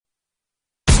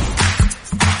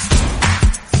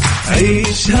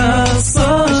عيشها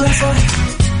صح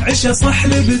عيشها صح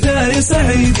لبداية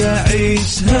سعيدة.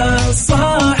 عيشها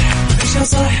صح عيشها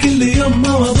صح كل يوم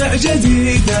مواضيع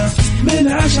جديدة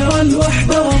من 10 ل1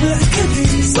 وضع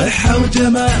جديد. صحة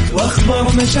وجمال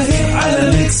واخبار مشاهير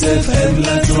على ميكس اف ام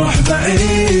لا تروح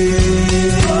بعيد.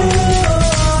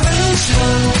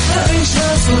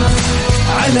 عيشها صح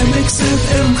على ميكس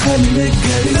اف ام خليك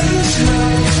قريب.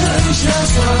 عيشها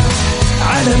صح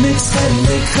على ميكس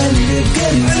خليك قريب.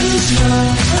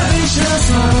 عيشها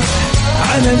صح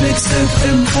على ميكس اف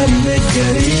ام خليك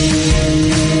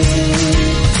قريب.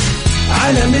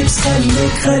 على ميكس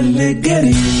خليك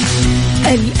قريب.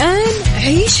 الآن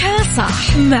عيشها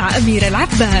صح مع أميرة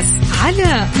العباس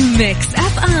على ميكس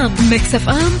اف ام. ميكس اف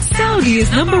ام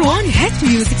سعوديز نمبر 1 هيت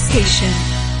ميوزك ستيشن.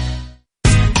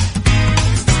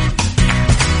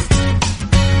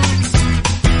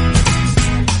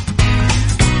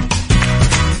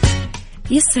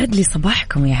 يسعد لي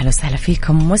صباحكم، يا أهلا وسهلا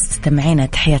فيكم مستمعينا،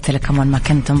 تحياتي لكم وين ما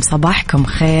كنتم، صباحكم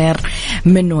خير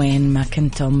من وين ما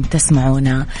كنتم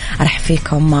تسمعونا. أرحب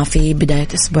فيكم في بداية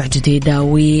أسبوع جديدة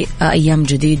وأيام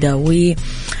جديدة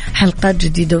وحلقات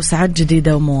جديدة وساعات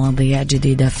جديدة ومواضيع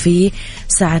جديدة. في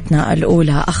ساعتنا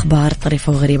الأولى أخبار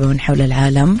طريفة وغريبة من حول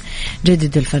العالم،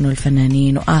 جديد الفن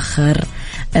والفنانين وآخر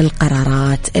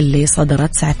القرارات اللي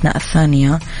صدرت. ساعتنا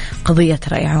الثانية قضية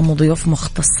رأي عام وضيوف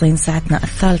مختصين. ساعتنا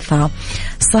الثالثة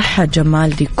صحة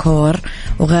جمال ديكور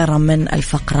وغيرها من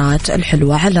الفقرات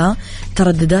الحلوة. على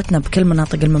تردداتنا بكل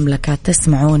مناطق المملكة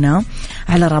تسمعونا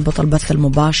على رابط البث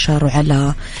المباشر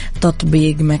وعلى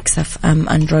تطبيق ميكس اف ام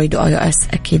اندرويد واي او اس.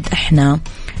 أكيد احنا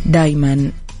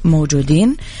دايما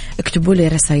موجودين. اكتبوا لي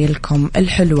رسائلكم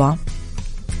الحلوة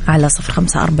على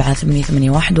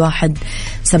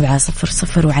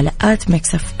 0548811700 وعلى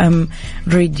ميكس اف ام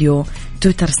راديو،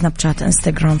 تويتر، سناب شات،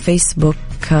 انستغرام، فيسبوك.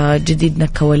 جديدنا،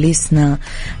 كواليسنا،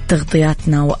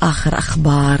 تغطياتنا وآخر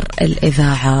أخبار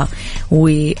الإذاعة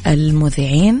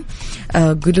والمذيعين.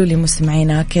 قولوا لي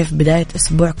مستمعينا كيف بداية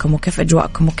أسبوعكم وكيف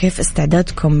أجواءكم وكيف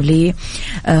استعدادكم لي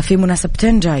في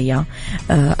مناسبتين جاية.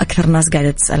 أكثر ناس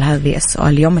قاعدة تسأل هذه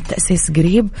السؤال. يوم التأسيس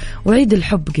قريب وعيد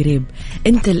الحب قريب،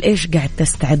 أنت لإيش قاعد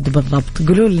تستعد بالضبط؟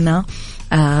 قولوا لنا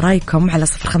رايكم على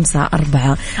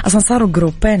 0548. أصلا صاروا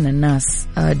جروبين الناس،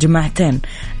 جماعتين.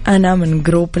 أنا من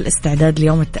جروب الاستعداد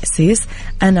ليوم التأسيس،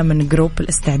 أنا من جروب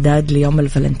الاستعداد ليوم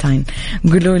الفالنتين.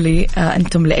 قولوا لي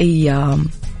أنتم لأي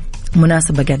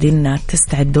مناسبة قاعدين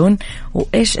تستعدون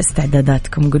وإيش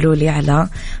استعداداتكم؟ قولوا لي على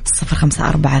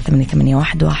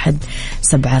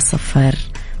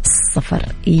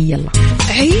 0548811700. يلا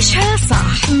عيشها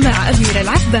صح مع أميرة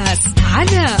العباس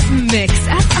على ميكس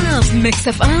اف ام. ميكس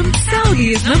اف ام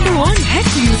سعوديز نمبر 1 هيت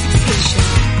ميوزك ستيشن.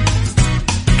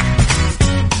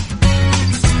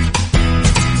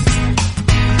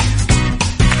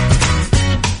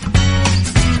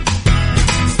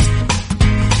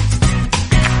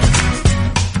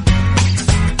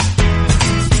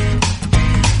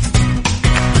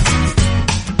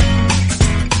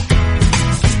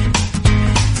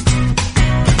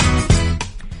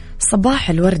 صباح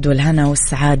الورد والهنا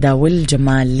والسعادة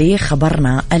والجمال. لي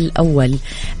خبرنا الأول،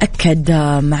 أكد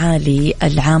معالي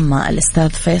العامة الأستاذ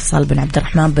فيصل بن عبد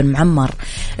الرحمن بن معمر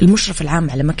المشرف العام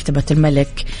على مكتبة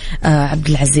الملك عبد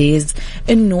العزيز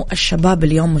أنه الشباب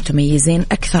اليوم متميزين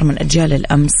أكثر من أجيال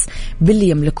الأمس باللي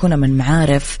يملكون من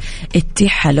معارف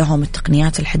اتيحة لهم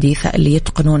التقنيات الحديثة اللي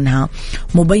يتقنونها.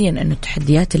 مبين أن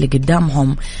التحديات اللي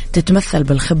قدامهم تتمثل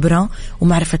بالخبرة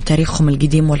ومعرفة تاريخهم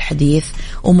القديم والحديث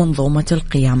ومنظومة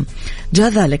القيم. جاء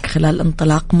ذلك خلال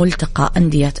انطلاق ملتقى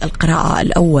أندية القراءة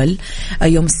الأول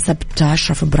يوم السبت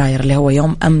 10 فبراير اللي هو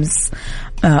يوم أمس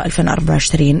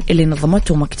 2024 اللي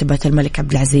نظمته مكتبة الملك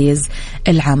عبد العزيز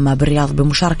العامة بالرياض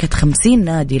بمشاركة 50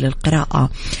 نادي للقراءة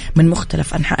من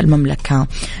مختلف أنحاء المملكة.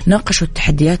 ناقشوا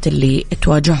التحديات اللي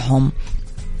تواجههم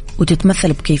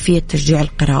وتتمثل بكيفية تشجيع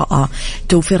القراءة،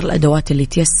 توفير الأدوات اللي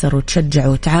تيسر وتشجع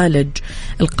وتعالج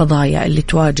القضايا اللي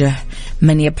تواجه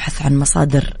من يبحث عن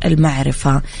مصادر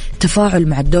المعرفة، تفاعل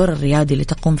مع الدور الريادي اللي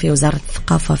تقوم فيه وزارة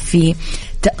الثقافة في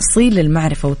تأصيل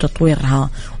المعرفة وتطويرها،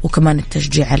 وكمان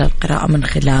التشجيع على القراءة من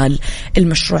خلال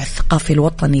المشروع الثقافي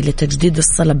الوطني لتجديد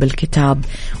الصلة بالكتاب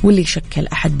واللي يشكل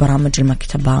أحد برامج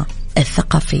المكتبة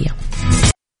الثقافية.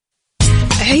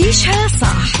 عيشها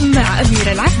صح مع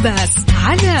أميرة العباس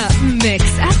على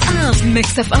ميكس اف ام.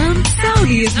 ميكس اف ام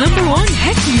سعوديز نمبر 1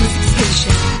 هيت ميوزك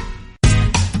ستيشن.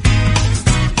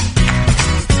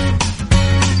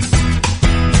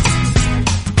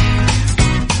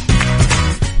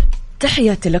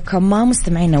 تحياتي لكم ما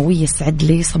مستمعينا ويسعد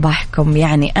لي صباحكم.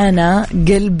 يعني أنا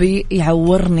قلبي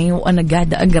يعورني وأنا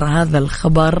قاعدة أقرأ هذا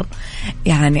الخبر،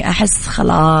 يعني أحس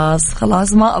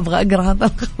خلاص ما أبغى أقرأ هذا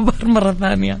الخبر مرة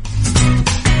ثانية.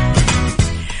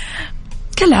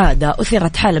 كالعادة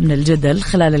أثيرت حالة من الجدل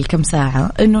خلال الكم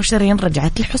ساعة إنه شيرين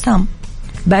رجعت لحسام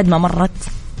بعد ما مرت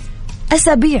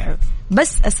أسابيع،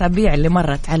 بس أسابيع اللي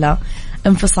مرت على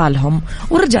انفصالهم،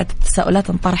 ورجعت التساؤلات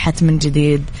انطرحت من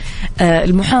جديد.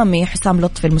 المحامي حسام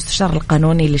لطفي المستشار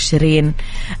القانوني لشيرين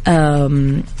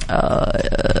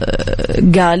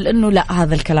قال إنه لا،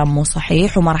 هذا الكلام مو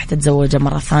صحيح وما راح تتزوجها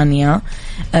مرة ثانية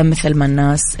مثل ما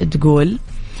الناس تقول.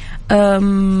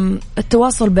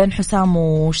 التواصل بين حسام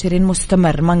وشيرين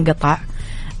مستمر ما انقطع،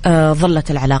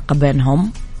 ظلت العلاقة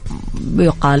بينهم،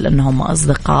 يقال أنهم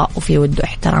أصدقاء وفي ود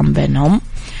احترام بينهم،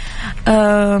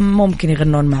 ممكن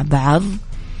يغنون مع بعض.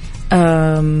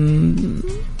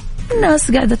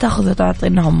 الناس قاعدة تأخذ وتعطي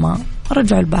أنهم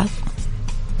رجعوا لبعض،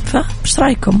 فمش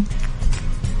رأيكم؟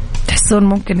 تحسون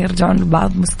ممكن يرجعون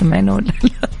لبعض مستمعين ولا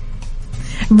لا؟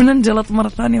 بننجلط مرة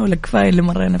ثانية ولا كفاية اللي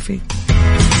مرينا فيه؟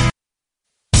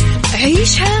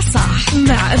 عيشها صح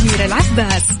مع أميرة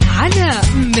العباس على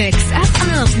ميكس أف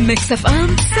أم. ميكس أف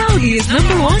أم سعوديز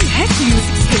نمبر 1 هيت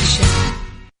ميوزك ستيشن.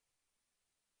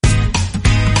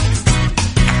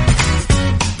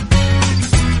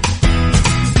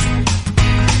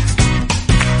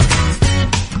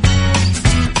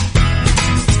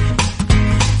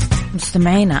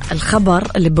 مستمعينا،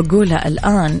 الخبر اللي بقوله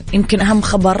الآن يمكن أهم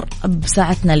خبر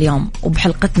بساعتنا اليوم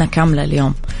وبحلقتنا كاملة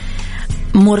اليوم،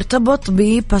 مرتبط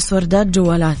بباسوردات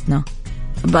جوالاتنا،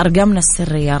 بأرقامنا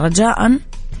السرية.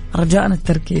 رجاء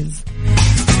التركيز.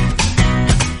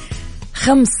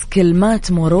 5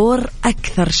 كلمات مرور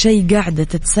أكثر شيء قاعدة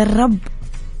تتسرب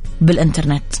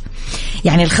بالإنترنت.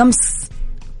 يعني 5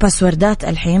 باسوردات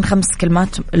الحين، 5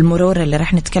 كلمات المرور اللي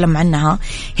رح نتكلم عنها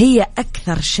هي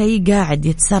أكثر شيء قاعد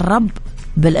يتسرب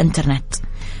بالإنترنت،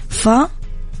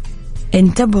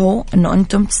 انتبهوا أنه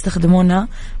أنتم تستخدمونها،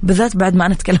 بالذات بعد ما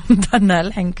أنا تكلمت عنها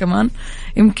الحين كمان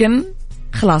يمكن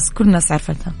خلاص كل الناس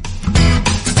عرفتها.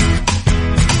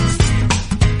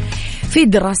 في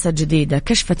دراسة جديدة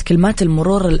كشفت كلمات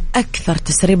المرور الأكثر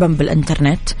تسريبا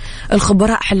بالإنترنت.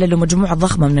 الخبراء حللوا مجموعة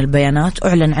ضخمة من البيانات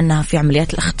أعلن عنها في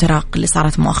عمليات الاختراق اللي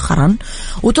صارت مؤخرا،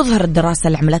 وتظهر الدراسة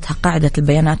اللي عملتها قاعدة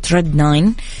البيانات ريد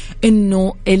 9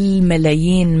 إنه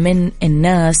الملايين من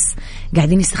الناس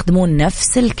قاعدين يستخدمون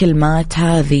نفس الكلمات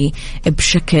هذه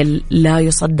بشكل لا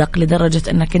يصدق،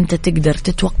 لدرجة أنك أنت تقدر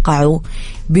تتوقعه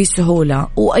بسهولة،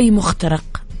 وأي مخترق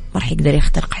ما راح يقدر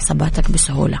يخترق حساباتك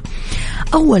بسهولة.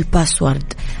 أول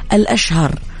باسورد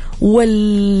الأشهر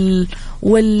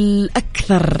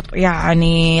والأكثر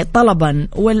يعني طلبا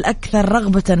والأكثر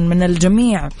رغبة من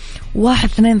الجميع 1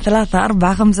 2 3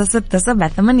 4 5 6 7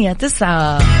 8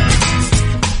 9.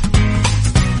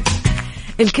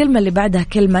 الكلمة اللي بعدها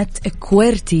كلمة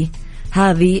كويرتي،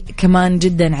 هذه كمان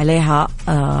جدا عليها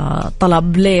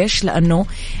طلب. ليش؟ لأنه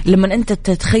لما أنت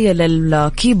تتخيل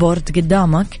الكيبورد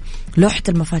قدامك، لوحة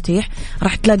المفاتيح،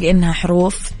 راح تلاقي إنها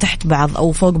حروف تحت بعض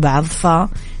أو فوق بعض،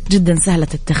 فجدا سهلة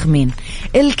التخمين.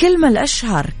 الكلمة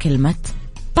الأشهر كلمة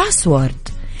باسورد،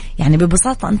 يعني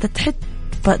ببساطة أنت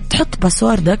تحط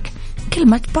باسوردك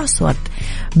كلمة باسورد،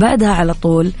 بعدها على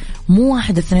طول مو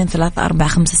 1 2 3 4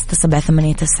 5 6 7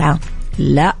 8 9،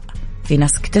 لا، في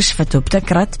ناس اكتشفت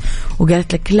وابتكرت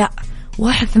وقالت لك لا،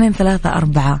 1 2 3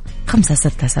 4 5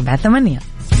 6 7 8.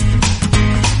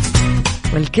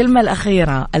 والكلمة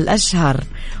الأخيرة الأشهر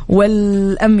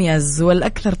والأميز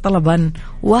والأكثر طلبا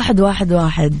 1 1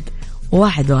 1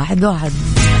 1 1 1.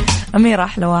 أميرة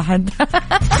أحلى واحد.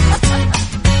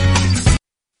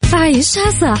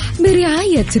 عيشها صح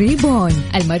برعاية ريبون،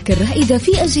 الماركة الرائدة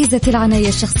في أجهزة العناية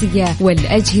الشخصية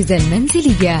والأجهزة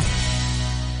المنزلية.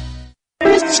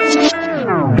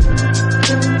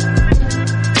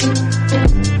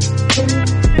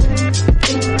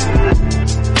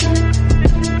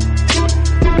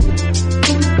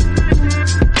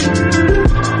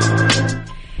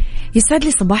 يسعد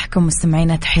لي صباحكم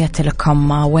مستمعينا، تحياتي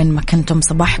لكم وين ما كنتم،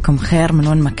 صباحكم خير من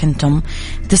وين ما كنتم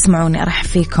تسمعوني. أرحب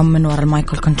فيكم من وراء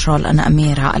المايكل كنترول، أنا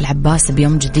أميرة العباس،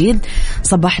 بيوم جديد،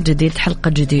 صباح جديد، حلقة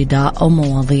جديدة أو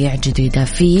مواضيع جديدة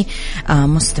في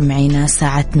مستمعينا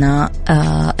ساعتنا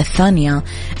الثانية.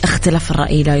 اختلاف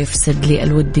الرأي لا يفسد لي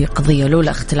الودي قضية،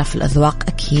 لولا اختلاف الأذواق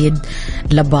أكيد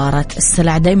لبارة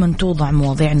السلع. دايما توضع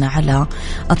مواضيعنا على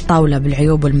الطاولة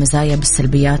بالعيوب والمزايا،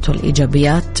 بالسلبيات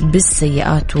والإيجابيات،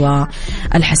 بالسيئات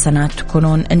والحسنات،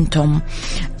 تكونون أنتم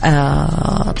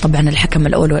طبعا الحكم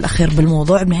الأول والأخير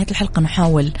بالموضوع. بنهاية الحلقة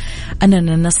نحاول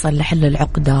أننا نصل لحل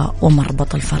العقدة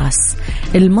ومربط الفرس.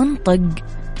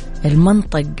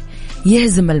 المنطق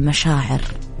يهزم المشاعر.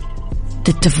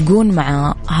 تتفقون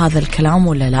مع هذا الكلام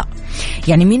ولا لا؟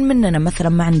 يعني مين مننا مثلا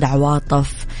ما عنده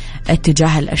عواطف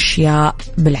اتجاه الأشياء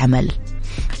بالعمل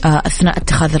أثناء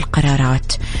اتخاذ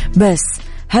القرارات، بس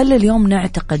هل اليوم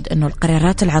نعتقد أنه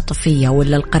القرارات العاطفية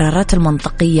ولا القرارات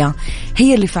المنطقية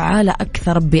هي اللي فعالة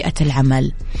أكثر ببيئة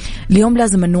العمل؟ اليوم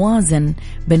لازم نوازن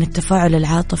بين التفاعل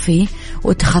العاطفي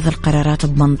واتخاذ القرارات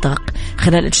بمنطق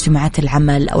خلال اجتماعات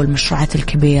العمل أو المشروعات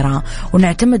الكبيرة،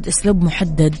 ونعتمد أسلوب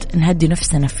محدد نهدي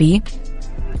نفسنا فيه،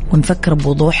 ونفكر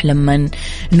بوضوح لما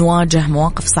نواجه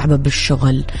مواقف صعبة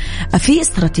بالشغل. في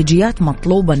استراتيجيات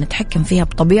مطلوبة نتحكم فيها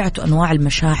بطبيعة وأنواع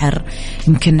المشاعر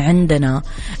يمكن عندنا،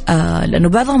 لأنه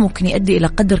بعضها ممكن يؤدي إلى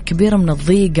قدر كبير من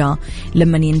الضيقة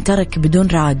لما ينترك بدون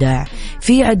رادع.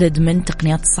 في عدد من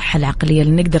تقنيات الصحة العقلية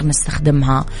اللي نقدر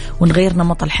نستخدمها ونغير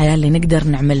نمط الحياة اللي نقدر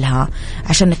نعملها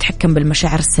عشان نتحكم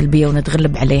بالمشاعر السلبية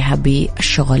ونتغلب عليها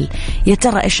بالشغل. يا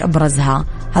ترى إيش أبرزها؟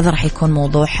 هذا رح يكون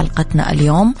موضوع حلقتنا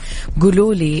اليوم.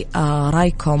 قولوا لي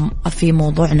رايكم في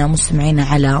موضوعنا مستمعين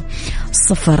على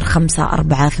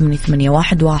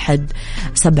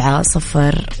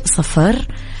 0548811700.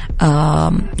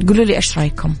 قولوا لي إيش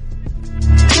رايكم.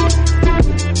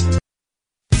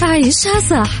 عيشها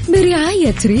صح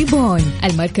برعاية ريبون،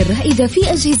 الماركة الرائدة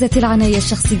في أجهزة العناية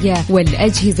الشخصية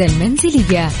والأجهزة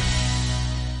المنزلية.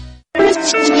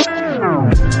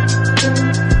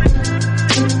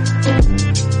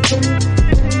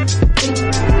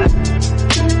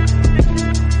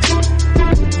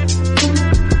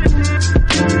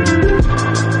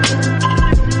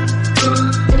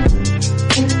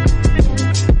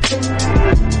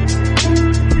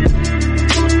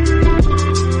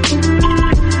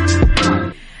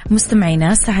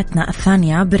 مستمعينا ساعتنا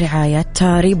الثانية برعاية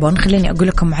ريبون. خليني أقول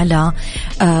لكم على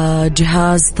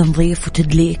جهاز تنظيف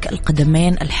وتدليك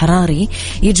القدمين الحراري،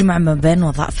 يجمع ما بين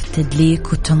وظائف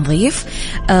التدليك والتنظيف.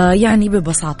 يعني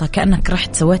ببساطة كأنك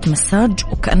رحت سويت مساج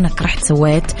وكأنك رحت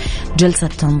سويت جلسة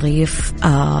تنظيف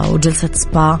وجلسة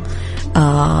سبا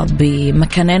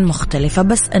بمكانين مختلفة،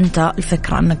 بس أنت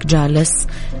الفكرة أنك جالس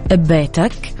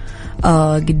ببيتك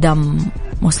قدام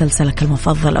مسلسلك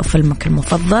المفضل أو فيلمك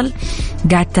المفضل،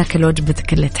 قاعد تاكل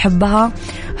وجبتك اللي تحبها،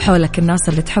 حولك الناس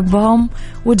اللي تحبهم،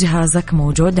 وجهازك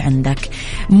موجود عندك.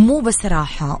 مو بس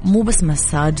راحة، مو بس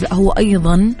مساج، لا هو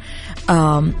أيضا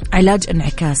علاج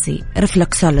انعكاسي،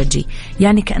 ريفلكسولوجي،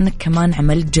 يعني كأنك كمان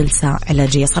عملت جلسة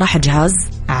علاجية. صراحة جهاز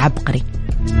عبقري.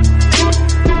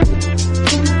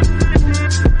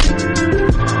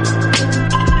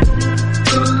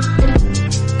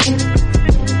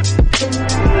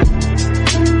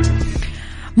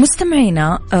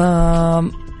 مستمعينا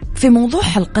في موضوع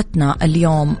حلقتنا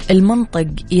اليوم المنطق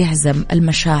يهزم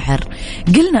المشاعر.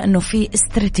 قلنا أنه في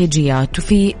استراتيجيات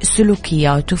وفي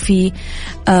سلوكيات وفي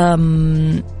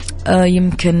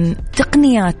يمكن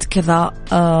تقنيات كذا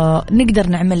نقدر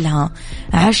نعملها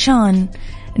عشان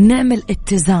نعمل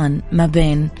اتزان ما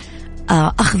بين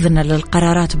أخذنا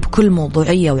للقرارات بكل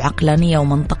موضوعية وعقلانية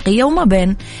ومنطقية وما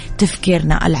بين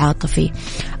تفكيرنا العاطفي.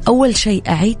 أول شيء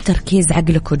أعيد تركيز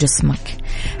عقلك وجسمك.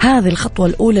 هذه الخطوة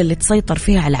الأولى اللي تسيطر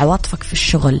فيها على عواطفك في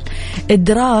الشغل.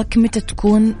 إدراك متى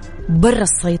تكون برا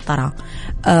السيطرة.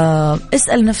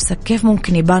 اسأل نفسك كيف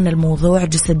ممكن يبان الموضوع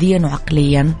جسديا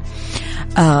وعقليا.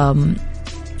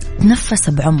 تنفس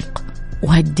بعمق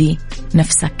وهدي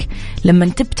نفسك. لما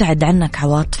تبتعد عنك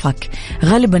عواطفك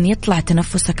غالبا يطلع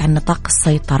تنفسك عن نطاق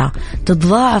السيطرة،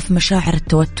 تتضاعف مشاعر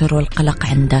التوتر والقلق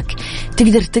عندك.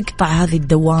 تقدر تقطع هذه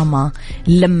الدوامة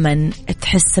لما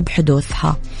تحس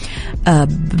بحدوثها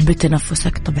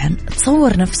بتنفسك. طبعا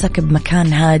تصور نفسك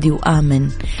بمكان هادي وآمن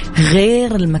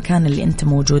غير المكان اللي انت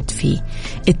موجود فيه.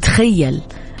 اتخيل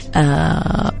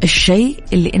الشيء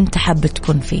اللي انت حابة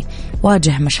تكون فيه.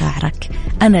 واجه مشاعرك.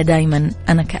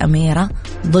 أنا كأميرة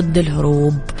ضد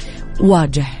الهروب.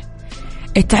 واجه.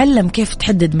 اتعلم كيف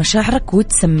تحدد مشاعرك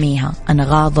وتسميها. أنا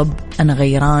غاضب، أنا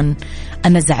غيران،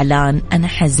 أنا زعلان، أنا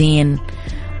حزين،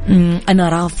 أنا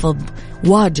رافض.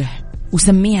 واجه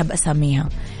وسميها بأساميها.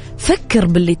 فكر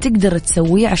باللي تقدر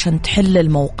تسويه عشان تحل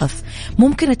الموقف.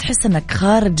 ممكن تحس أنك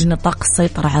خارج نطاق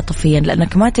السيطرة عاطفيا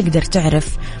لأنك ما تقدر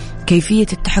تعرف كيفية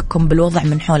التحكم بالوضع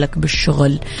من حولك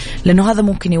بالشغل، لأنه هذا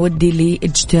ممكن يودي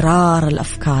لاجترار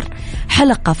الأفكار.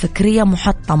 حلقة فكرية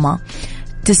محطمة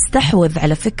تستحوذ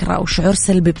على فكرة أو شعور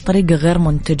سلبي بطريقة غير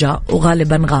منتجة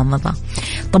وغالبا غامضة.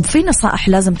 طب في نصائح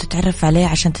لازم تتعرف عليها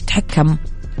عشان تتحكم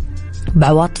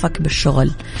بعواطفك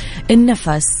بالشغل.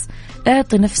 النفس.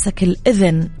 اعطي نفسك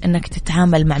الإذن أنك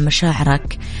تتعامل مع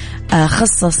مشاعرك.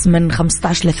 خصص من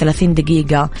 15 ل 30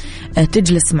 دقيقة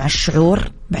تجلس مع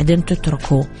الشعور بعدين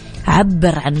تتركه.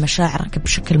 عبر عن مشاعرك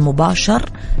بشكل مباشر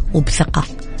وبثقة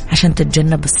عشان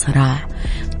تتجنب الصراع.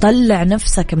 طلع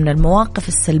نفسك من المواقف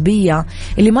السلبية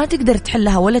اللي ما تقدر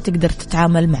تحلها ولا تقدر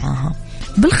تتعامل معها.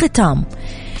 بالختام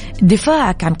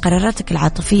دفاعك عن قراراتك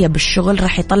العاطفية بالشغل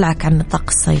راح يطلعك عن نطاق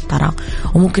السيطرة،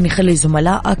 وممكن يخلي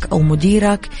زملائك أو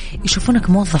مديرك يشوفونك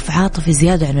موظف عاطفي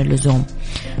زيادة عن اللزوم،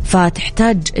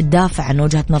 فتحتاج تدافع عن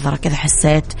وجهة نظرك إذا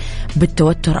حسيت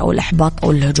بالتوتر أو الإحباط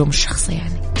أو الهجوم الشخصي.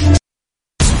 يعني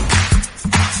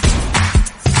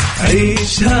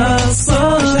عيشها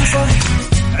صح،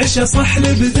 عيشها صح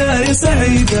لبداية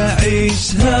سعيدة.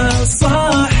 عيشها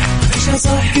صح، عيشها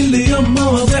صح، كل يوم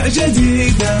مواضيع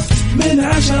جديدة من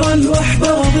 10 ل1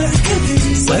 وضع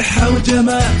كثير، صحة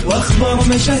وجمال واخبار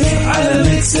مشاهير على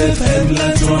ميكس اف ام،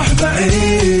 لا تروح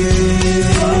بعيد.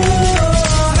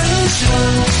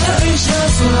 عيشها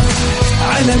صح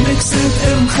على ميكس اف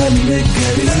ام، خليك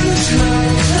قريب.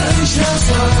 عيشها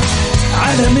صح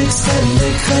على ميكس،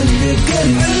 خليك قريب.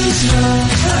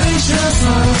 عيشها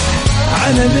صح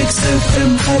على ميكس اف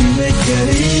ام، خليك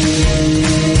قريب.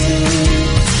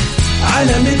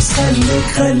 على ميكس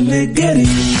خليك قريب.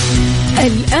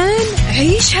 الآن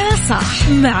عيشها صح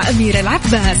مع أميرة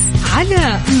العباس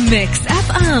على ميكس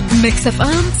اف ام. ميكس اف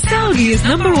ام سعوديز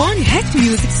نمبر 1 هيت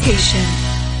ميوزك ستيشن.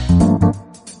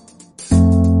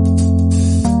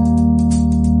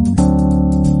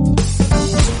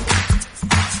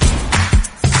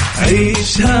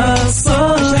 عيشها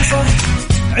صح،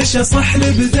 عيشها صح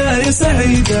لبداية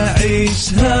سعيدة.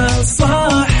 عيشها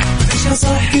صح، عيشها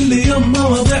صح، كل يوم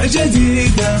مواضيع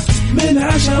جديدة من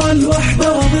 10 ل1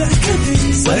 وضع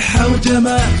كثير، صحة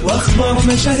وجمال واخبار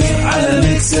مشاهير على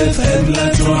ميكس اف ام، لا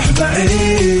تروح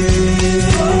بعيد.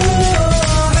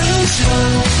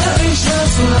 عيشها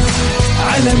صح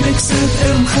على ميكس اف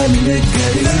ام، خليك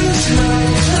قريب.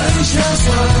 عيشها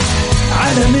صح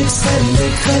على ميكس،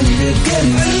 خليك قريب.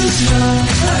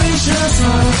 عيشها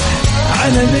صح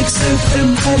على ميكس اف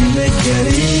ام، خليك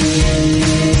قريب.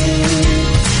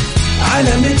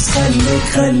 على ميكس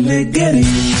خليك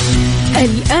قريب.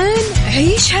 الآن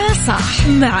عيشها صح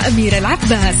مع أميرة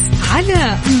العباس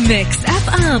على ميكس اف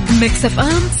ام. ميكس اف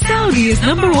ام سعوديز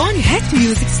نمبر 1 هيت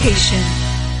ميوزك ستيشن.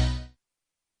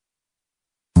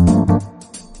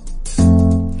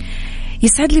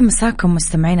 يسعد لي مساكم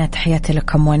مستمعينا، تحياتي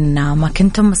لكم وين ما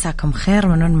كنتم، مساكم خير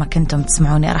من وين ما كنتم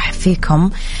تسمعوني. أرحب فيكم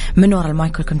من وراء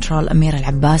المايكرو كنترول أميرة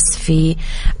العباس في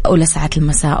أولى ساعات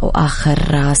المساء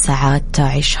وآخر ساعات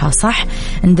عيشها صح.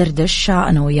 ندردش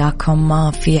أنا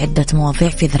وياكم في عدة مواضيع،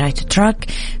 في The Right Track،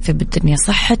 في بالدنيا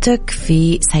صحتك،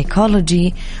 في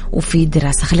سايكولوجي، وفي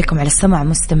دراسة. خليكم على السمع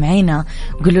مستمعينا،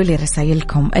 قولوا لي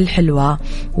رسائلكم الحلوة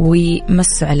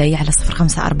ومسوا علي على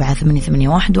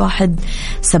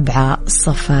 0548811700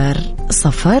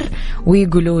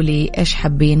 ويقولوا لي إيش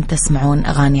حابين تسمعون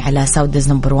أغاني على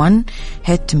سعوديز نمبر 1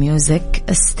 هيت ميوزك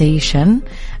ستيشن.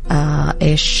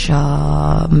 إيش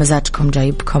مزاجكم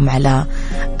جايبكم على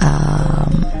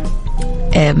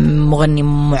مغني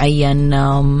معين،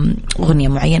 أغنية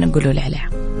معينة، قولوا لي عليها.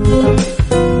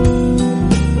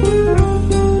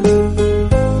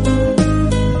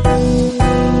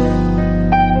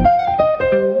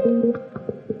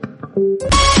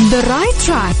 The Right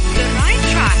Track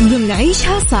ضمن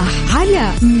عيشها صح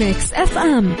على ميكس اف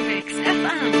ام.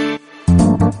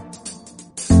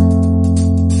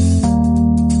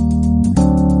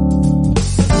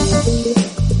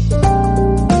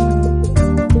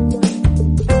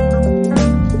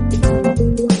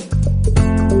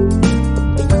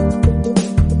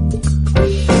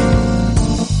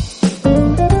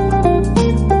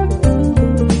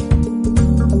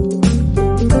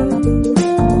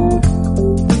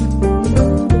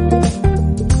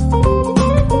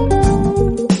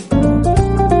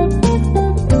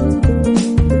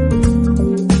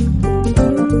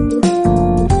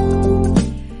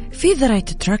 The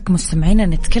Right Track مستمعينا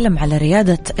نتكلم على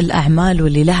ريادة الأعمال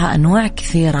واللي لها أنواع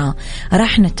كثيرة.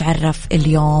 راح نتعرف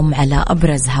اليوم على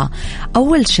أبرزها.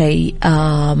 أول شيء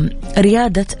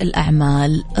ريادة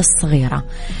الأعمال الصغيرة.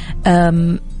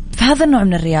 فهذا النوع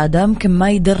من الريادة ممكن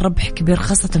ما يدر ربح كبير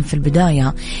خاصة في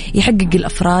البداية، يحقق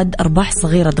الأفراد أرباح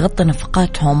صغيرة تغطي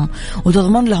نفقاتهم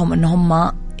وتضمن لهم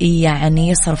أنهم يعني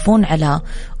يصرفون على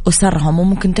أسرهم،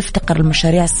 وممكن تفتقر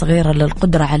المشاريع الصغيرة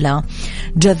للقدرة على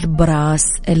جذب رأس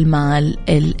المال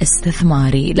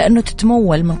الاستثماري لأنه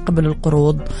تتمول من قبل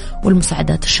القروض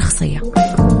والمساعدات الشخصية.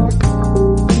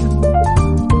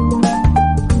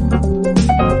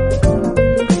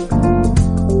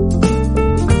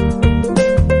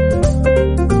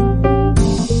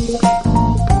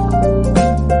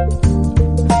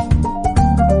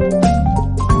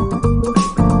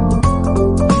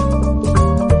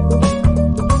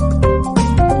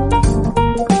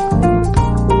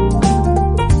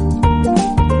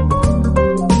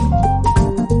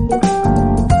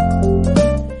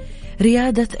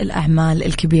 ريادة الأعمال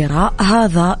الكبيرة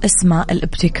هذا اسمه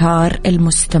الابتكار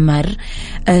المستمر،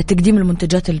 تقديم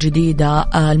المنتجات الجديدة.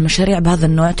 المشاريع بهذا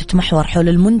النوع تتمحور حول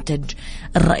المنتج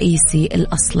الرئيسي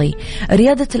الأصلي.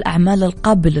 ريادة الأعمال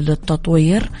القابلة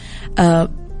للتطوير،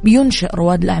 ينشئ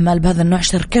رواد الأعمال بهذا النوع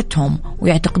شركتهم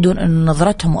ويعتقدون أن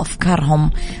نظرتهم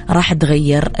وأفكارهم راح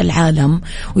تغير العالم،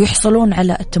 ويحصلون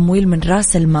على التمويل من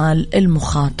رأس المال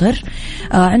المخاطر.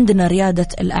 عندنا ريادة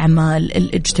الأعمال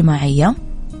الاجتماعية،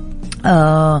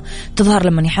 تظهر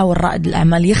لما يحاول رائد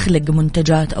الأعمال يخلق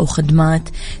منتجات أو خدمات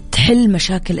تحل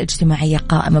مشاكل اجتماعية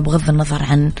قائمة بغض النظر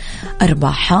عن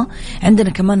أرباحها. عندنا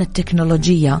كمان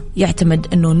التكنولوجية، يعتمد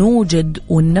أنه نوجد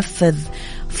وننفذ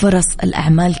فرص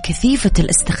الأعمال كثيفة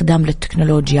الاستخدام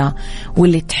للتكنولوجيا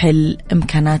واللي تحل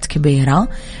إمكانات كبيرة.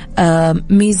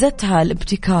 ميزتها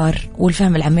الابتكار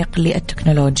والفهم العميق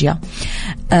للتكنولوجيا.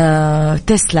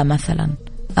 تسلا مثلا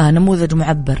نموذج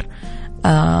معبر،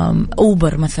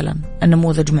 أوبر مثلا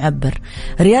النموذج معبر.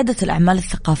 ريادة الأعمال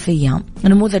الثقافية،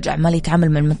 نموذج أعمال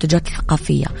يتعامل مع المنتجات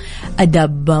الثقافية،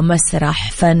 أدب،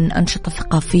 مسرح، فن، أنشطة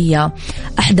ثقافية،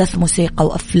 أحداث موسيقى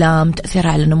وأفلام،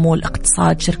 تأثيرها على نمو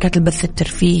الاقتصاد، شركات البث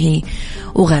الترفيهي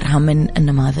وغيرها من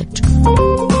النماذج.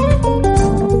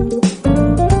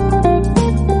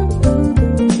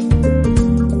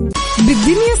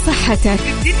 بالدنيا صحتك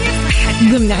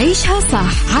ضمن عيشها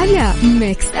صح على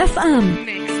ميكس اف ام.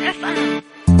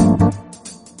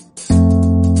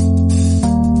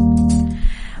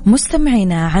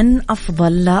 مستمعينا، عن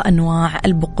أفضل أنواع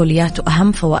البقوليات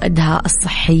وأهم فوائدها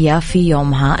الصحية في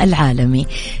يومها العالمي.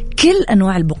 كل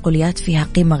أنواع البقوليات فيها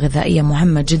قيمة غذائية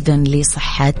مهمة جدا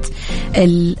لصحة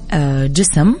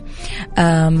الجسم.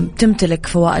 تمتلك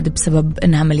فوائد بسبب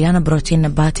أنها مليانة بروتين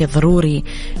نباتي ضروري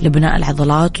لبناء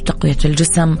العضلات وتقوية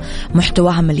الجسم.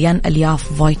 محتواها مليان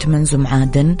ألياف، فيتامينز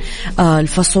ومعادن.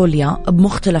 الفاصوليا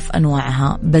بمختلف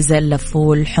أنواعها، بازيلا،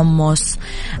 فول، حمص،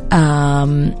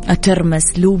 ترمس،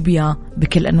 لوبيا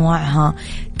بكل أنواعها،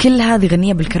 كل هذه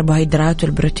غنية بالكربوهيدرات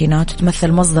والبروتينات،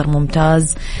 وتمثل مصدر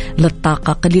ممتاز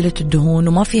للطاقة، قليلة الدهون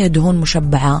وما فيها دهون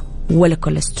مشبعة ولا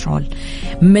كوليسترول.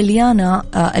 مليانة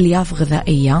ألياف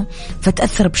غذائية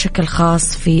فتأثر بشكل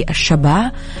خاص في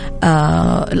الشبع.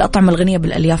 الأطعمة الغنية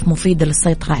بالألياف مفيدة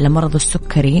للسيطرة على مرض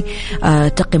السكري،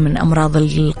 تقي من أمراض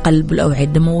القلب والأوعية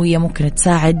الدموية. ممكن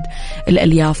تساعد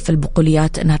الألياف في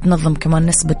البقوليات أنها تنظم كمان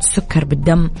نسبة السكر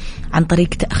بالدم عن طريق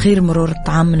تأخير مرور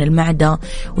الطعام من المعدة،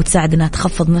 وتساعد أنها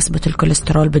تخفض نسبة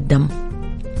الكوليسترول بالدم.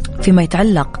 فيما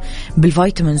يتعلق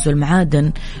بالفيتامينز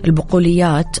والمعادن،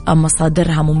 البقوليات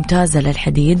مصادرها ممتازة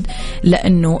للحديد،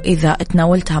 لأنه إذا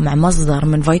تناولتها مع مصدر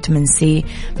من فيتامين سي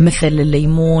مثل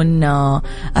الليمون،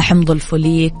 حمض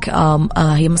الفوليك،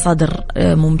 هي مصادر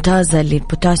ممتازة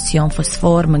للبوتاسيوم،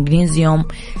 فوسفور، مغنيسيوم،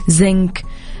 زنك.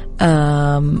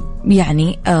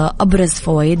 يعني أبرز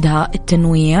فوائدها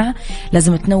التنويع،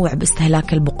 لازم تنوع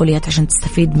باستهلاك البقوليات عشان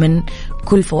تستفيد من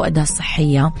كل فوائدها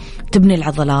الصحية. تبني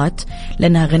العضلات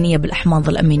لأنها غنية بالأحماض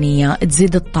الأمينية،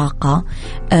 تزيد الطاقة،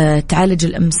 تعالج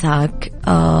الإمساك،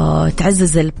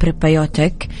 تعزز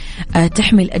البريبيوتيك،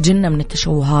 تحمي الأجنة من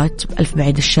التشوهات ألف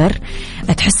بعيد الشر،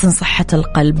 تحسن صحة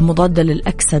القلب، مضادة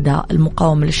للأكسدة،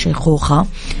 المقاومة للشيخوخة،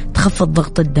 تخفض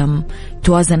ضغط الدم،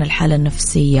 توازن الحالة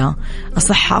النفسية،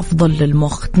 صحة أفضل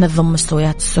للمخ، تنظم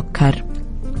مستويات السكر،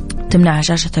 تمنع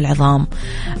هشاشة العظام.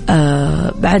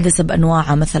 بعدسة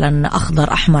بأنواعها مثلا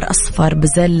أخضر، أحمر، أصفر،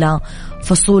 بزلة،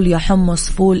 فاصوليا، حمص،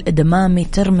 فول، إدمامي،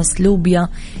 ترمس، لوبيا،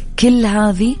 كل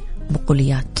هذه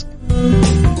بقوليات.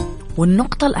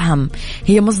 والنقطة الأهم،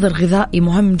 هي مصدر غذائي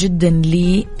مهم جدا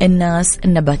للناس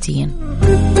النباتيين.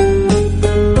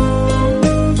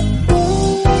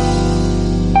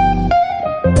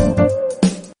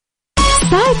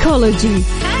 سايكولوجي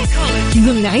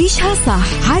ضمن عيشها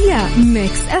صح على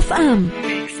ميكس اف ام.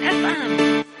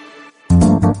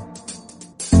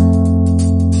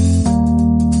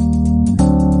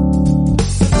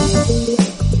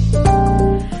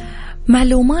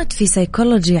 معلومات في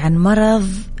سايكولوجي عن مرض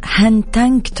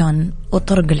هانتنغتون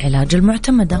وطرق العلاج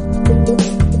المعتمدة.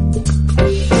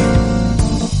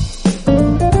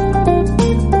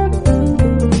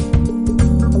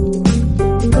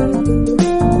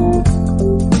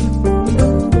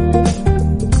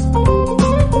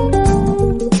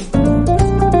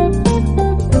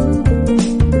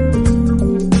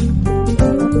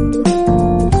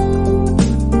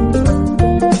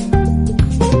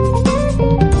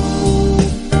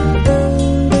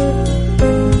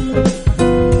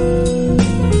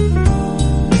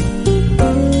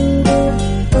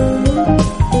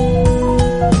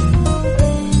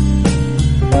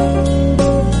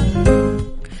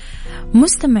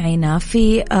 مستمعينا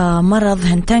في مرض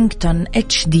هنتنغتون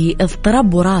HD،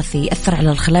 اضطراب وراثي يأثر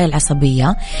على الخلايا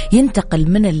العصبية،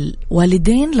 ينتقل من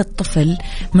الوالدين للطفل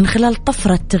من خلال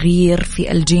طفرة تغيير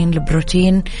في الجين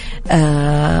لبروتين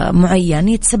معين.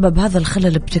 يتسبب هذا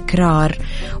الخلل بتكرار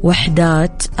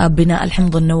وحدات بناء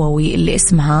الحمض النووي اللي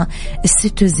اسمها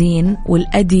السيتوزين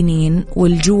والأدينين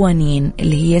والجوانين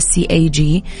اللي هي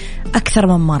CAG أكثر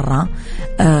من مرة،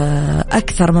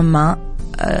 أكثر مما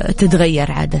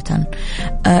تتغير عادة.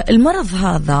 المرض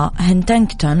هذا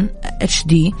هنتنغتون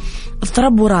HD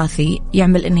اضطراب وراثي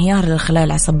يعمل انهيار للخلايا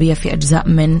العصبية في أجزاء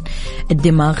من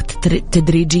الدماغ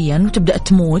تدريجيا وتبدأ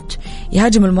تموت.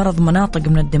 يهاجم المرض مناطق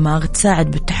من الدماغ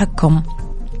تساعد بالتحكم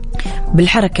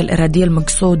بالحركة الإرادية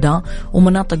المقصودة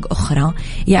ومناطق أخرى.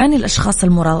 يعاني الأشخاص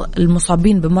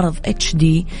المصابين بمرض HD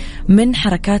من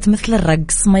حركات مثل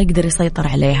الرقص ما يقدر يسيطر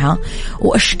عليها،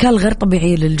 وأشكال غير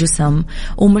طبيعية للجسم،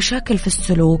 ومشاكل في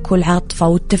السلوك والعاطفة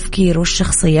والتفكير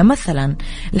والشخصية. مثلا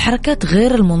الحركات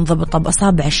غير المنضبطة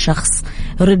بأصابع الشخص،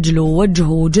 رجله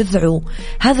وجهه جذعه،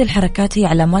 هذه الحركات هي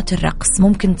علامات الرقص.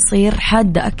 ممكن تصير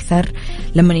حادة أكثر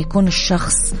لما يكون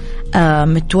الشخص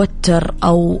متوتر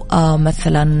أو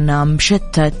مثلا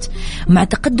مشتت. مع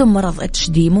تقدم مرض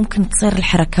HD ممكن تصير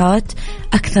الحركات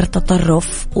أكثر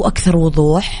تطرف وأكثر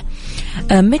وضوح.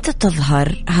 متى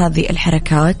تظهر هذه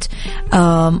الحركات؟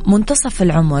 منتصف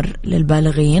العمر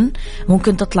للبالغين،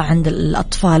 ممكن تطلع عند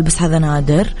الأطفال بس هذا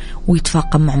نادر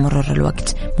ويتفاقم مع مرور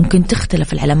الوقت. ممكن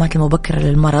تختلف العلامات المبكرة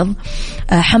للمرض: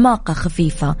 حماقة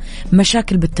خفيفة،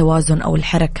 مشاكل بالتوازن أو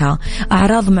الحركة،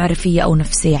 أعراض معرفية أو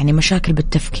نفسية يعني مشاكل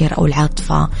بالتفكير أو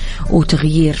العاطفة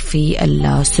وتغيير في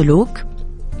السلوك.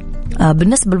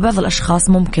 بالنسبة لبعض الأشخاص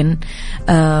ممكن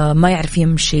ما يعرف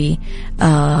يمشي،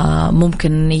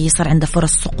 ممكن يصير عنده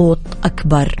فرص سقوط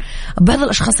أكبر. بعض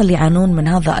الأشخاص اللي يعانون من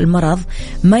هذا المرض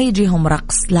ما يجيهم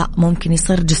رقص، لا ممكن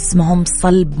يصير جسمهم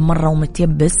صلب مرة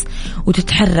ومتيبس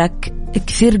وتتحرك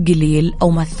كثير قليل أو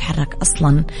ما تتحرك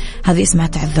أصلا، هذه اسمها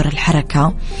تعذر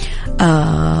الحركة.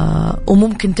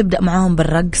 وممكن تبدأ معاهم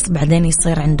بالرقص بعدين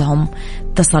يصير عندهم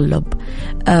تصلب.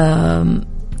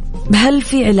 هل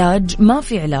في علاج؟ ما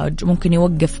في علاج، ممكن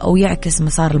يوقف أو يعكس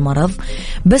مسار المرض،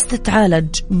 بس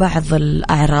تتعالج بعض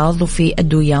الأعراض وفي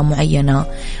أدوية معينة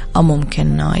أو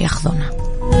ممكن ياخذونها.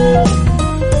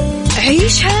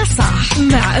 عيشها صح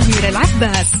مع أميرة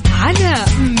العباس على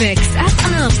ميكس أف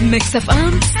أم. ميكس أف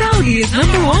أم سعوديز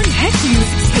نمبر 1 هيت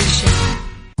ميوزك ستيشن.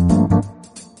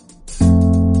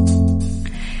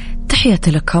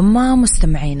 تحياتي لكم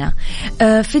مستمعينا.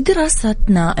 في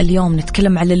دراستنا اليوم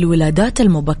نتكلم على الولادات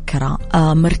المبكرة،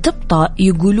 مرتبطة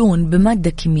يقولون بمادة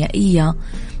كيميائية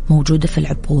موجودة في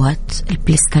العبوات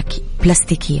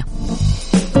البلاستيكية.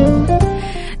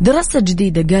 دراسة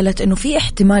جديدة قالت أنه في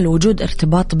احتمال وجود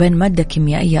ارتباط بين مادة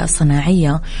كيميائية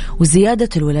صناعية وزيادة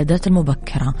الولادات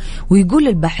المبكرة. ويقول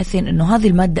الباحثين أنه هذه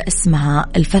المادة اسمها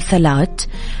الفثلات،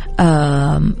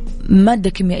 مادة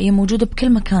كيميائية موجودة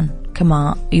بكل مكان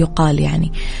كما يقال.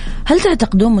 يعني هل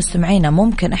تعتقدون مستمعينا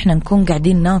ممكن احنا نكون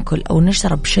قاعدين ناكل أو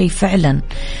نشرب شيء فعلا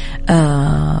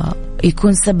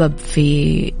يكون سبب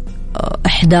في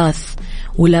إحداث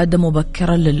ولادة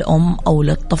مبكرة للأم أو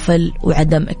للطفل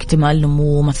وعدم اكتمال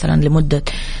نموه مثلا لمدة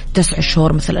 9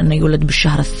 شهور، مثل أنه يولد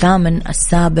بالشهر 8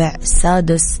 7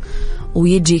 6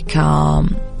 ويجي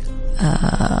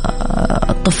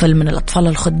كطفل من الأطفال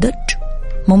الخدج؟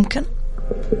 ممكن.